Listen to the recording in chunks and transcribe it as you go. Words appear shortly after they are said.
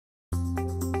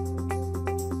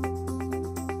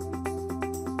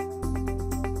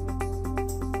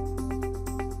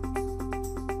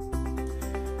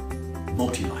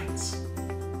multilines.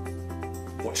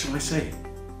 What shall I say?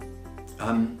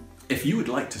 If you would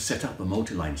like to set up a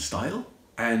multiline style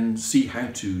and see how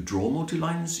to draw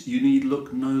multilines, you need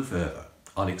look no further.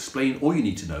 I'll explain all you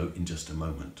need to know in just a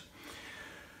moment.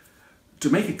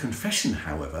 To make a confession,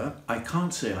 however, I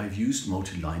can't say I've used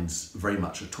multilines very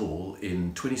much at all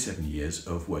in 27 years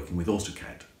of working with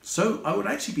AutoCAD. So I would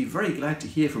actually be very glad to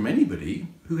hear from anybody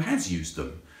who has used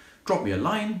them. Drop me a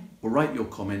line or write your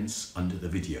comments under the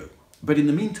video. But in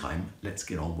the meantime, let's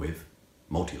get on with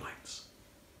multilines.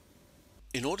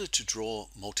 In order to draw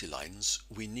multilines,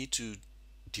 we need to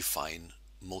define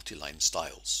multiline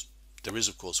styles. There is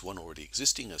of course one already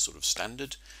existing, a sort of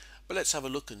standard, but let's have a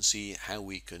look and see how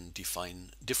we can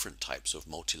define different types of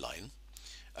multiline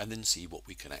and then see what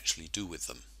we can actually do with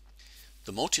them.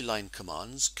 The multiline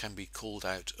commands can be called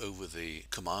out over the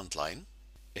command line.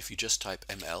 If you just type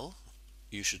ML,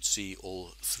 you should see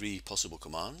all three possible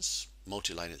commands: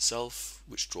 multiline itself,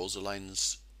 which draws the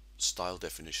lines, style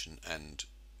definition, and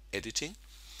editing.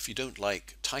 If you don't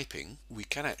like typing, we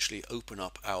can actually open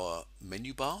up our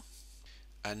menu bar,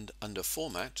 and under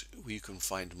format we can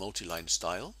find multiline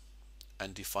style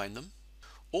and define them.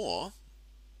 Or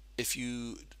if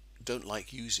you don't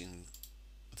like using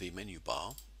the menu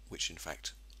bar, which in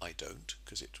fact I don't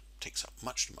because it takes up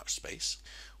much too much space,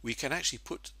 we can actually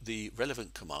put the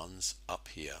relevant commands up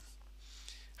here.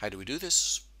 How do we do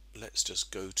this? Let's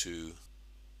just go to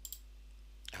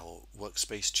our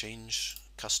workspace, change,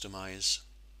 customize.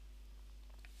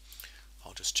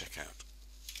 I'll just check out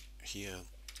here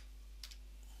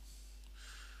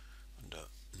under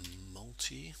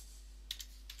multi,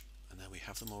 and there we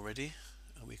have them already,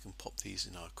 and we can pop these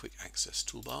in our quick access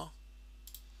toolbar.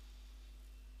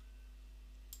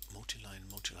 Multiline,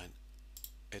 multiline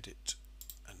edit,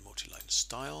 and multiline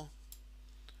style.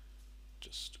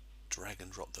 Just drag and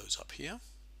drop those up here.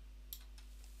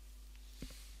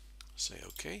 Say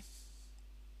OK,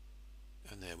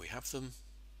 and there we have them: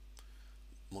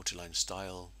 multiline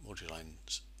style, multiline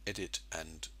edit,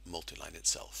 and multiline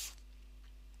itself.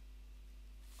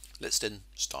 Let's then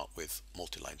start with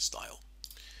multiline style.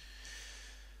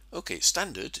 Okay,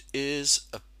 standard is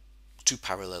two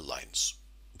parallel lines.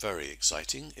 Very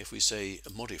exciting. If we say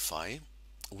modify,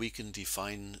 we can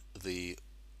define the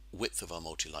width of our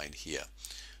multiline here.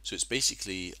 So it's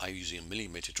basically, I'm using a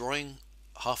millimeter drawing,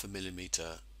 0.5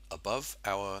 millimeter above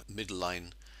our middle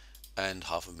line and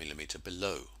 0.5 millimeter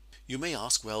below. You may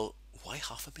ask, well, why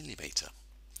 0.5 millimeter?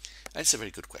 And it's a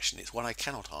very good question. It's one I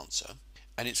cannot answer,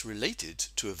 and it's related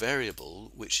to a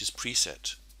variable which is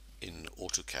preset in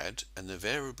AutoCAD, and the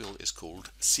variable is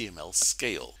called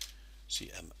CMLSCALE.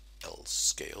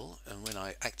 CMLSCALE, and when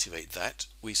I activate that,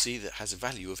 we see that it has a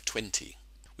value of 20,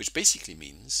 which basically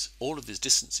means all of these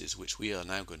distances which we are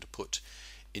now going to put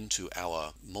into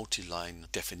our multiline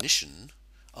definition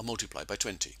are multiplied by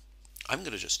 20. I'm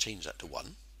going to just change that to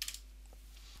 1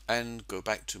 and go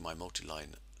back to my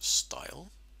multiline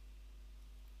style.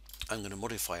 I'm going to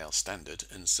modify our standard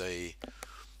and say,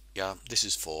 yeah, this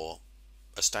is for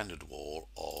a standard wall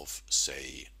of,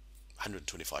 say,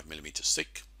 125 millimeters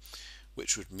thick,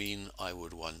 which would mean I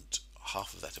would want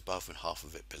half of that above and half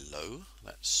of it below.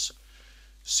 That's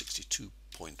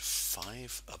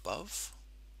 62.5 above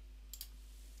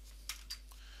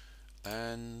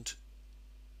and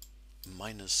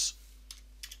minus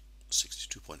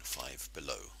 62.5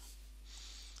 below.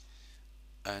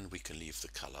 And we can leave the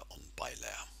color on by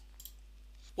layer.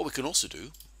 What we can also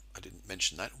do, I didn't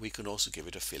mention that, we can also give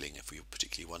it a filling if we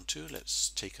particularly want to. Let's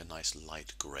take a nice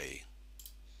light gray.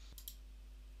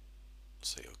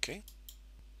 Say OK.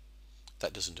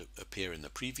 That doesn't appear in the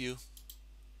preview,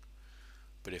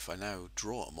 but if I now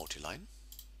draw a multiline,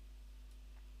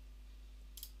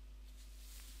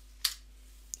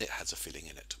 it has a filling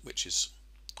in it, which is,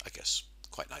 I guess,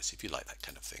 quite nice if you like that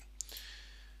kind of thing.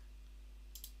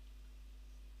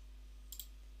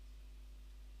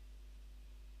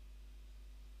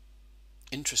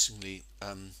 Interestingly,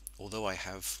 although I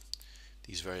have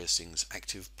these various things,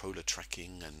 active polar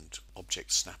tracking and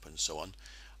object snap and so on,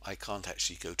 I can't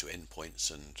actually go to endpoints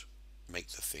and make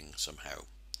the thing somehow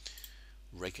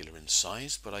regular in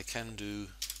size, but I can do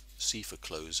C for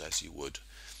close as you would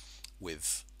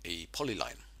with a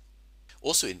polyline.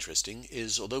 Also interesting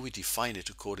is, although we define it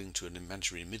according to an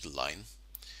imaginary middle line,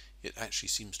 it actually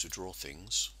seems to draw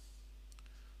things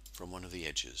from one of the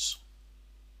edges.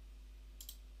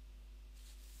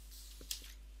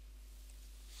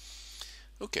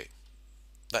 Okay,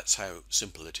 that's how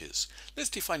simple it is. Let's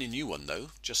define a new one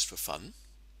though, just for fun.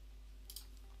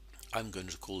 I'm going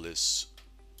to call this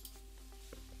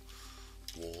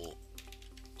wall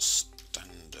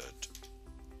standard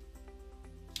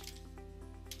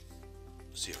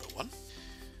 0, 1.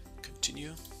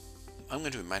 Continue. I'm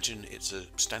going to imagine it's a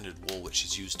standard wall which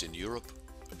is used in Europe,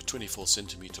 a 24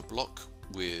 centimeter block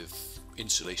with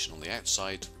insulation on the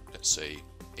outside, let's say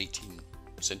 18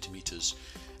 centimeters,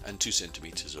 and 2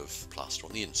 centimeters of plaster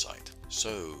on the inside.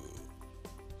 So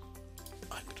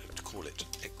I'm going to call it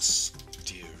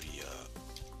exterior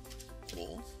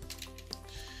wall.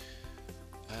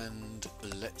 And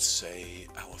let's say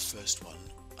our first one,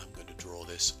 I'm going to draw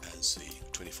this as the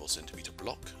 24 centimeter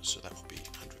block, so that will be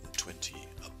 120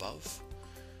 above.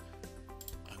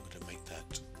 I'm going to make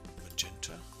that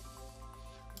magenta.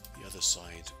 The other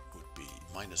side would be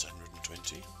minus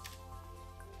 120.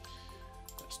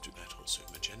 Let's do that also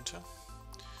magenta.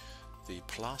 The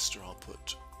plaster I'll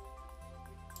put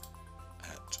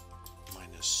at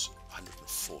minus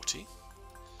 140,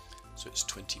 so it's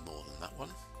 20 more than that one.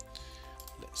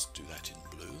 Let's do that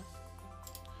in blue.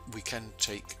 We can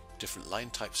take different line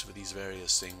types for these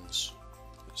various things.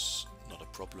 It's not a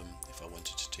problem if I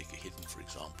wanted to take a hidden, for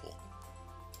example.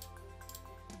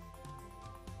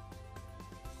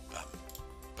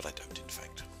 But I don't, in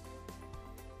fact.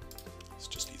 Let's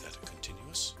just leave that a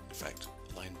continuous. In fact,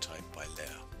 line type by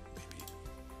layer may be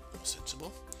more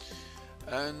sensible.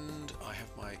 And I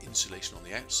have my insulation on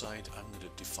the outside. I'm going to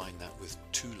define that with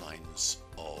 2 lines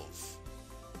of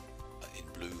in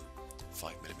blue,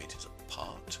 5mm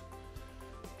apart.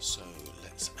 So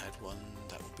let's add one.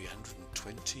 That will be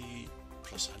 120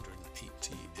 plus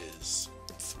 180 is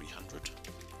 300.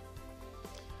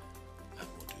 And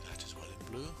we'll do that as well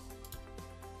in blue.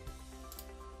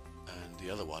 And the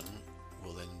other one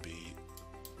will then be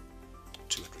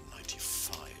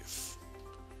 295.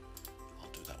 I'll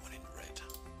do that one in red.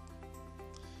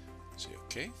 Say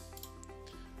OK.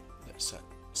 Let's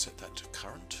set that to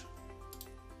current.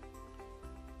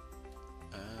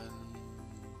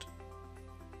 And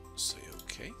say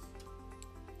OK.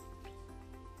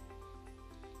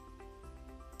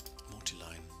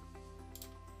 Multiline.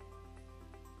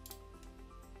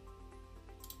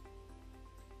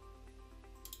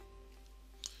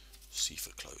 C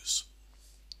for close.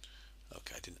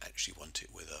 Okay, I didn't actually want it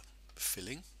with a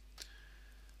filling,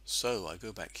 so I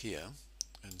go back here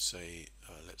and say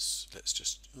let's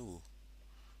just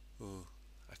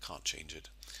I can't change it.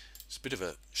 It's a bit of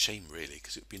a shame really,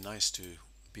 because it would be nice to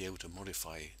be able to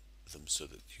modify them so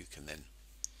that you can then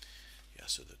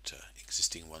so that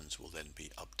existing ones will then be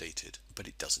updated, but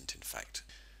it doesn't in fact.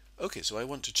 Okay, so I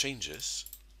want to change this.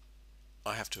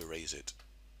 I have to erase it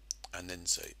and then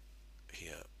say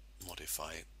here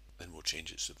modify, then we'll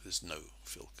change it so that there's no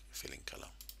filling color.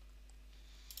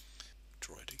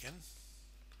 Draw it again.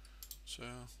 So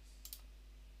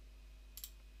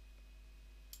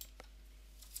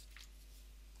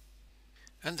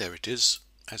and there it is,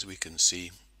 as we can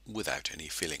see, without any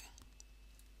filling.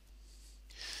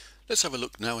 Let's have a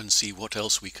look now and see what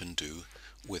else we can do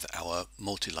with our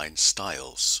multiline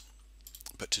styles.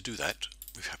 But to do that,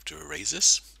 we have to erase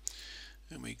this,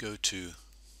 and we go to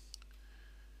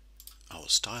our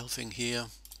style thing here,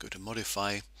 go to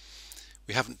modify.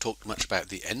 We haven't talked much about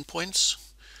the endpoints.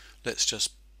 Let's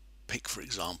just pick, for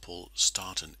example,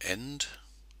 start and end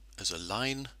as a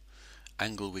line.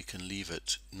 Angle we can leave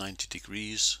at 90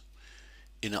 degrees.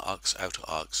 Inner arcs, outer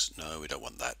arcs, no, we don't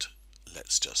want that.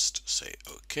 Let's just say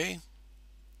OK.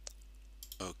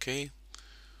 OK.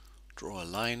 Draw a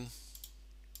line.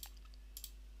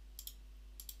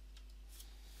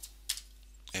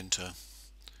 Enter.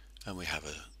 And we have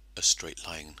a straight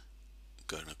line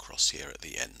going across here at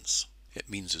the ends. It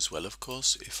means as well, of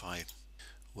course, if I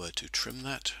were to trim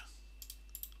that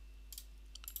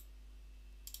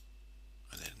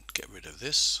and then get rid of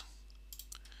this,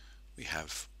 we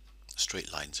have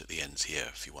straight lines at the ends here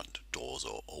if you want doors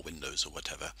or windows or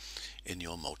whatever in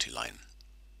your multiline.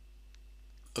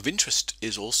 Of interest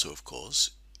is also, of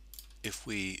course, if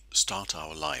we start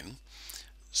our line,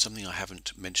 something I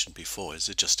haven't mentioned before is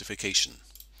the justification.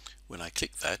 When I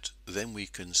click that, then we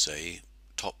can say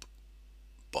top,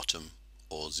 bottom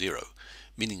or 0,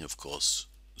 meaning of course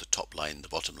the top line, the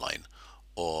bottom line,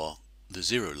 or the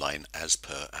 0 line as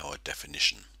per our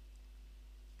definition.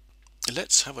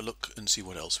 Let's have a look and see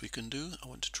what else we can do. I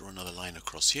want to draw another line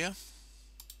across here.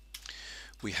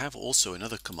 We have also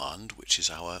another command, which is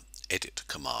our edit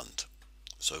command.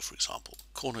 So for example,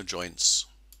 corner joints,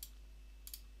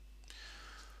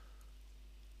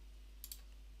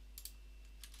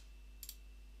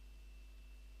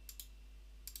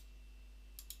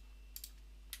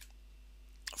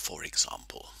 for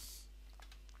example.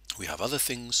 We have other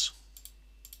things.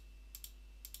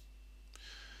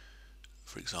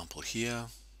 For example here,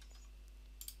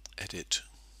 edit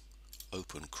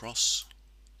open cross,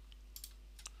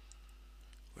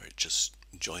 where it just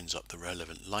joins up the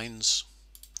relevant lines,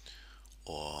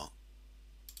 or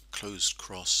closed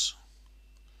cross.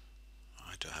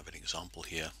 I don't have an example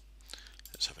here.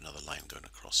 Let's have another line going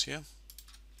across here.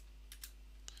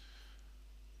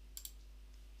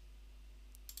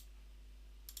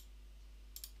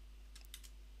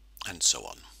 And so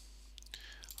on.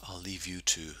 I'll leave you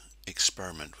to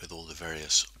experiment with all the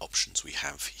various options we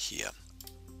have here.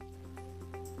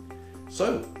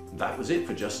 So that was it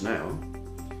for just now.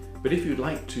 But if you'd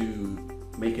like to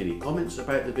make any comments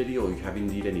about the video, or you have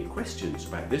indeed any questions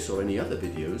about this or any other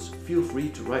videos, feel free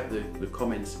to write the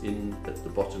comments in at the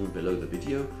bottom below the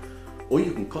video, or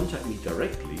you can contact me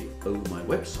directly over my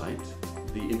website.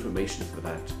 The information for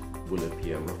that will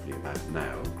appear roughly about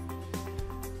now.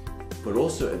 But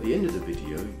also at the end of the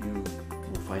video, you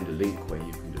will find a link where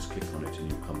you can just click on it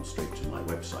and you come straight to my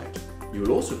website. You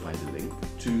will also find a link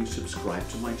to subscribe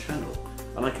to my channel,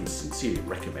 and I can sincerely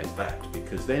recommend that,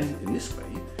 because then in this way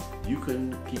you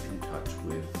can keep in touch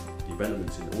with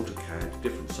developments in AutoCAD,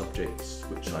 different subjects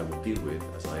which I will deal with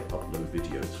as I upload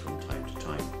videos from time to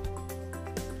time.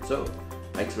 So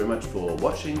thanks very much for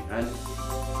watching, and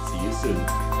see you soon.